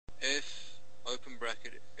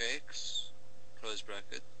bracket x, close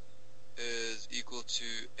bracket, is equal to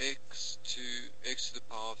x to the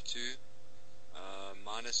power of 2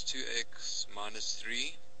 minus 2x minus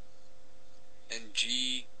 3, and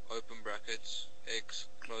g, open brackets, x,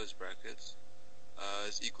 close brackets,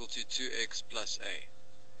 is equal to 2x plus a.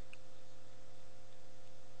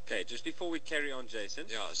 Okay, just before we carry on, Jason.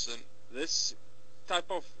 Yeah, so this type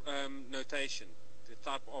of notation, the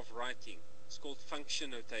type of writing, it's called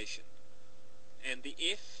function notation. And the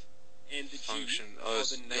f and the function, g are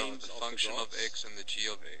the names the of function the of x and the g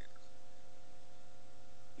of x.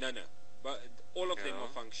 No, but all of them are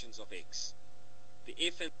functions of x. The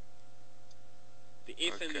f and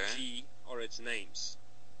the g are its names.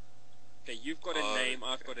 Okay, you've got a name,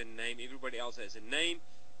 I've got a name, everybody else has a name.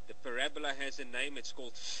 The parabola has a name, it's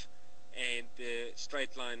called f, and the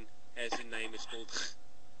straight line has a name, it's called ch.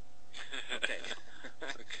 Okay.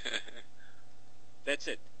 Okay. That's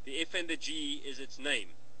it. The f and the g is its name.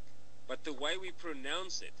 But the way we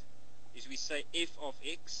pronounce it is we say f of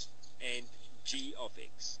x and g of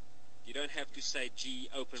x. You don't have to say g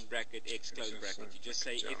open bracket x close bracket. You just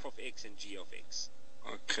say f of x and g of x.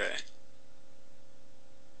 Okay.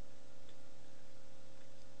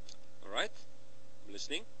 Alright? I'm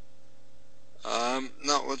listening.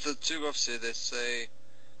 Now with the two graphs here, they say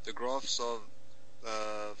the graphs of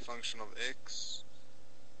function of x,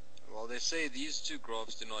 well, they say these two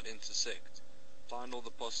graphs do not intersect. Find all the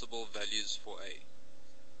possible values for a.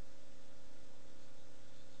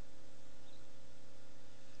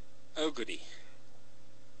 Oh goody.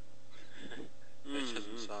 That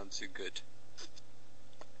doesn't sound too good.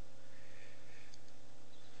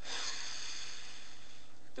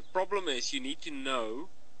 The problem is you need to know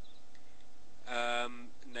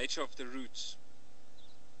nature of the roots.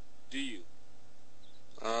 Do you?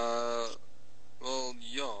 Well,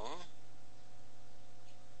 yeah.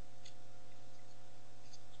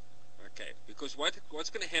 Okay, because what's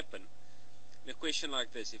going to happen in a question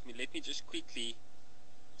like this, let me just quickly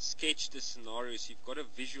sketch the scenario so you've got a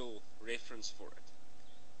visual reference for it.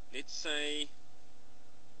 Let's say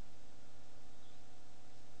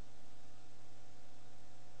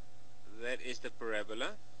that is the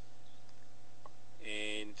parabola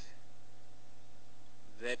and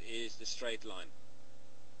that is the straight line.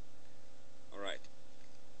 Alright,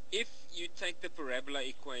 if you take the parabola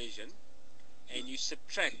equation and you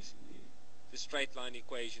subtract the straight line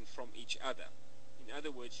equation from each other, in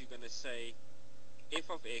other words, you're going to say f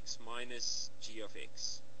of x minus g of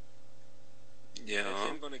x. Yeah. That's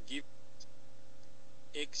then going to give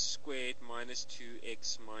x squared minus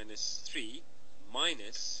 2x minus 3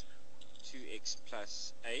 minus 2x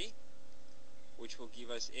plus a, which will give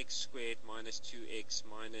us x squared minus 2x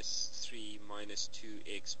minus 3 minus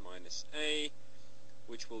 2x minus a,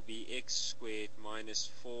 which will be x squared minus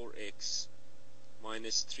 4x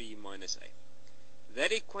minus 3 minus a.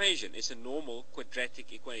 That equation is a normal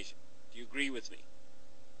quadratic equation. Do you agree with me?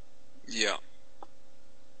 Yeah.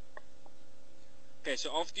 Okay, so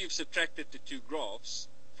after you've subtracted the two graphs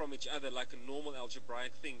from each other like a normal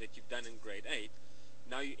algebraic thing that you've done in grade 8,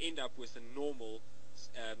 now you end up with a normal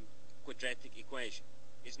quadratic equation.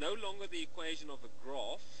 It's no longer the equation of a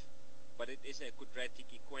graph, but it is a quadratic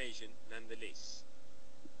equation nonetheless.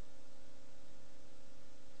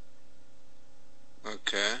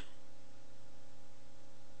 Okay.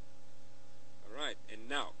 Alright, and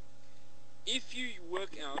now, if you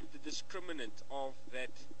work out the discriminant of that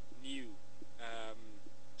new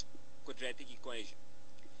quadratic equation,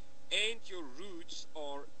 and your roots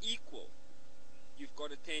are equal, you've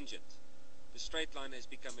got a tangent. The straight line has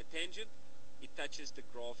become a tangent. It touches the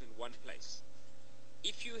graph in one place.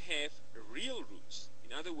 If you have real roots,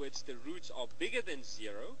 in other words, the roots are bigger than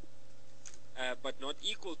 0, but not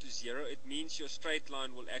equal to 0, it means your straight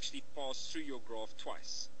line will actually pass through your graph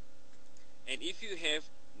twice. And if you have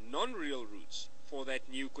non-real roots for that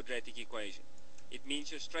new quadratic equation, it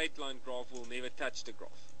means your straight line graph will never touch the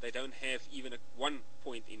graph. They don't have even one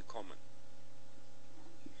point in common.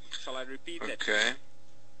 Shall I repeat that? Okay.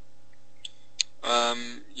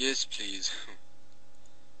 Yes, please.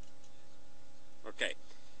 Okay.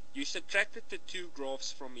 You subtracted the two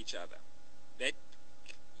graphs from each other.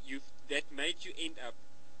 That made you end up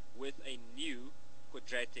with a new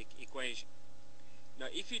quadratic equation. Now,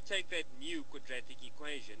 if you take that new quadratic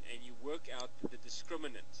equation and you work out the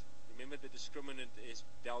discriminant, remember the discriminant is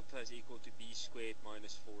delta is equal to b squared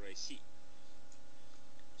minus 4ac.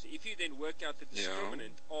 So if you then work out the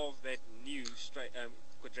discriminant of that new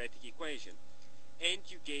quadratic equation, and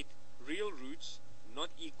you get real roots not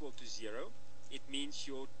equal to 0, it means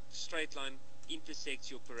your straight line intersects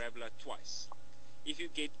your parabola twice. If you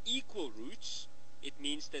get equal roots, it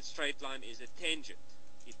means that straight line is a tangent.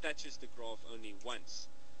 It touches the graph only once.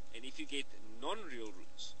 And if you get non-real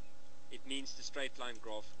roots, it means the straight line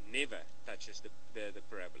graph never touches the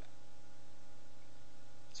parabola.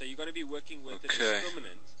 So you're going to be working with the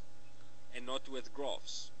discriminant and not with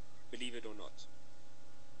graphs, believe it or not.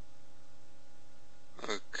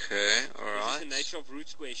 Okay, alright. This is the nature of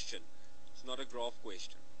roots question. It's not a graph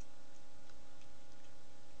question.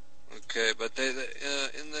 Okay, but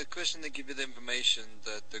in the question they give you the information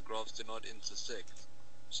that the graphs do not intersect,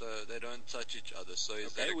 so they don't touch each other. So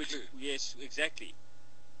is that a clue? Yes, exactly.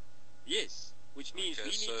 Yes, which means we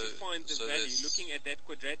need to find the value. Looking at that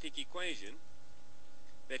quadratic equation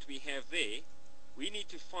that we have there, we need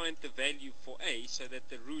to find the value for a so that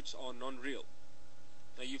the roots are non-real.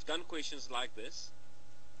 Now you've done questions like this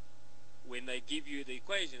when they give you the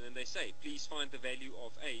equation and they say, please find the value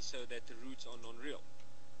of a so that the roots are non-real.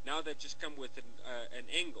 Now they've just come with an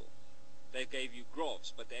angle. They gave you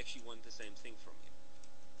graphs, but they actually want the same thing from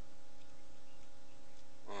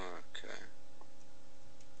you. Okay.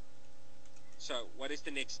 So what is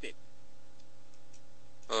the next step?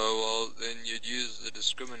 Well, then you'd use the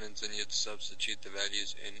discriminant and you'd substitute the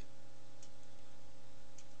values in.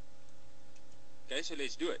 Okay, so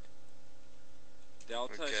let's do it.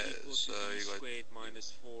 Delta is equal to b squared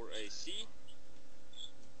minus 4ac.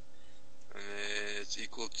 And then it's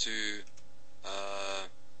equal to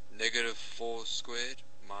negative 4 squared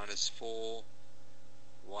minus 4,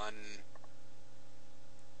 1,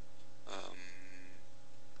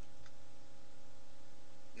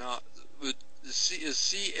 now, is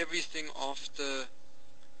C everything after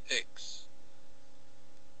x?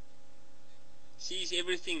 C is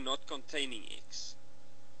everything not containing x.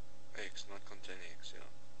 X not containing x, yeah.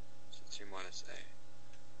 So 2 minus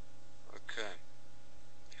a. Okay.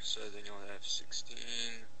 So then you'll have 16.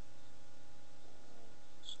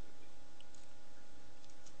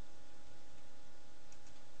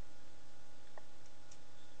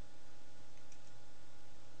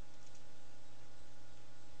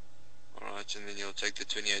 Alright, and then you'll take the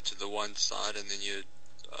 28 to the one side and then you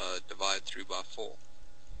divide through by 4.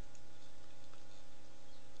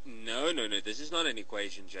 No, this is not an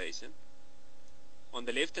equation, Jason. On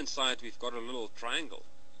the left hand side we've got a little triangle.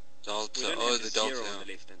 Delta, we don't have the zero delta on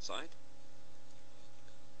the left hand side.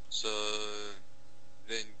 So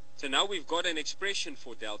then, so now we've got an expression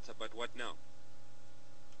for delta, but what now?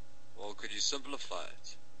 Well, could you simplify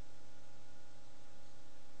it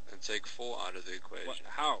and take 4 out of the equation? What,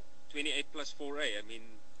 how? 28 plus 4a, I mean,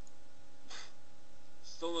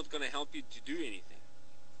 still not going to help you to do anything.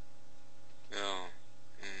 Yeah.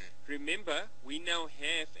 Remember, we now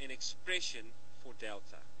have an expression for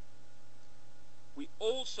delta. We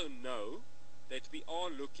also know that we are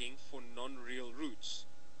looking for non-real roots,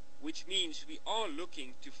 which means we are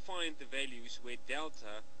looking to find the values where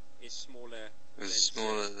delta is smaller than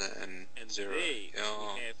 0. And 0. There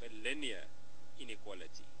we have a linear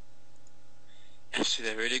inequality. So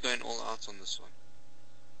they're really going all out on this one.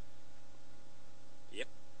 Yep,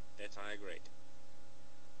 that's high grade.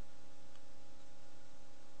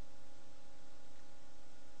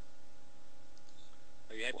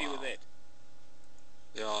 Are you happy with that?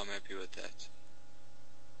 Yeah, I'm happy with that.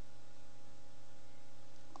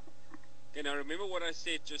 Okay, now remember what I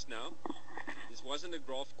said just now? This wasn't a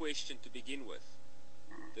graph question to begin with.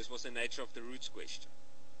 This was the nature of the roots question.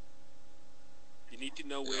 You need to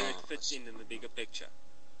know where it fits in the bigger picture.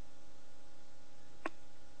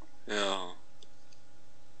 Yeah.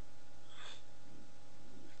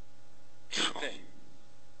 Okay.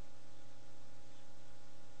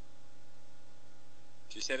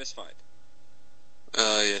 You satisfied?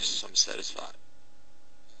 Yes, I'm satisfied.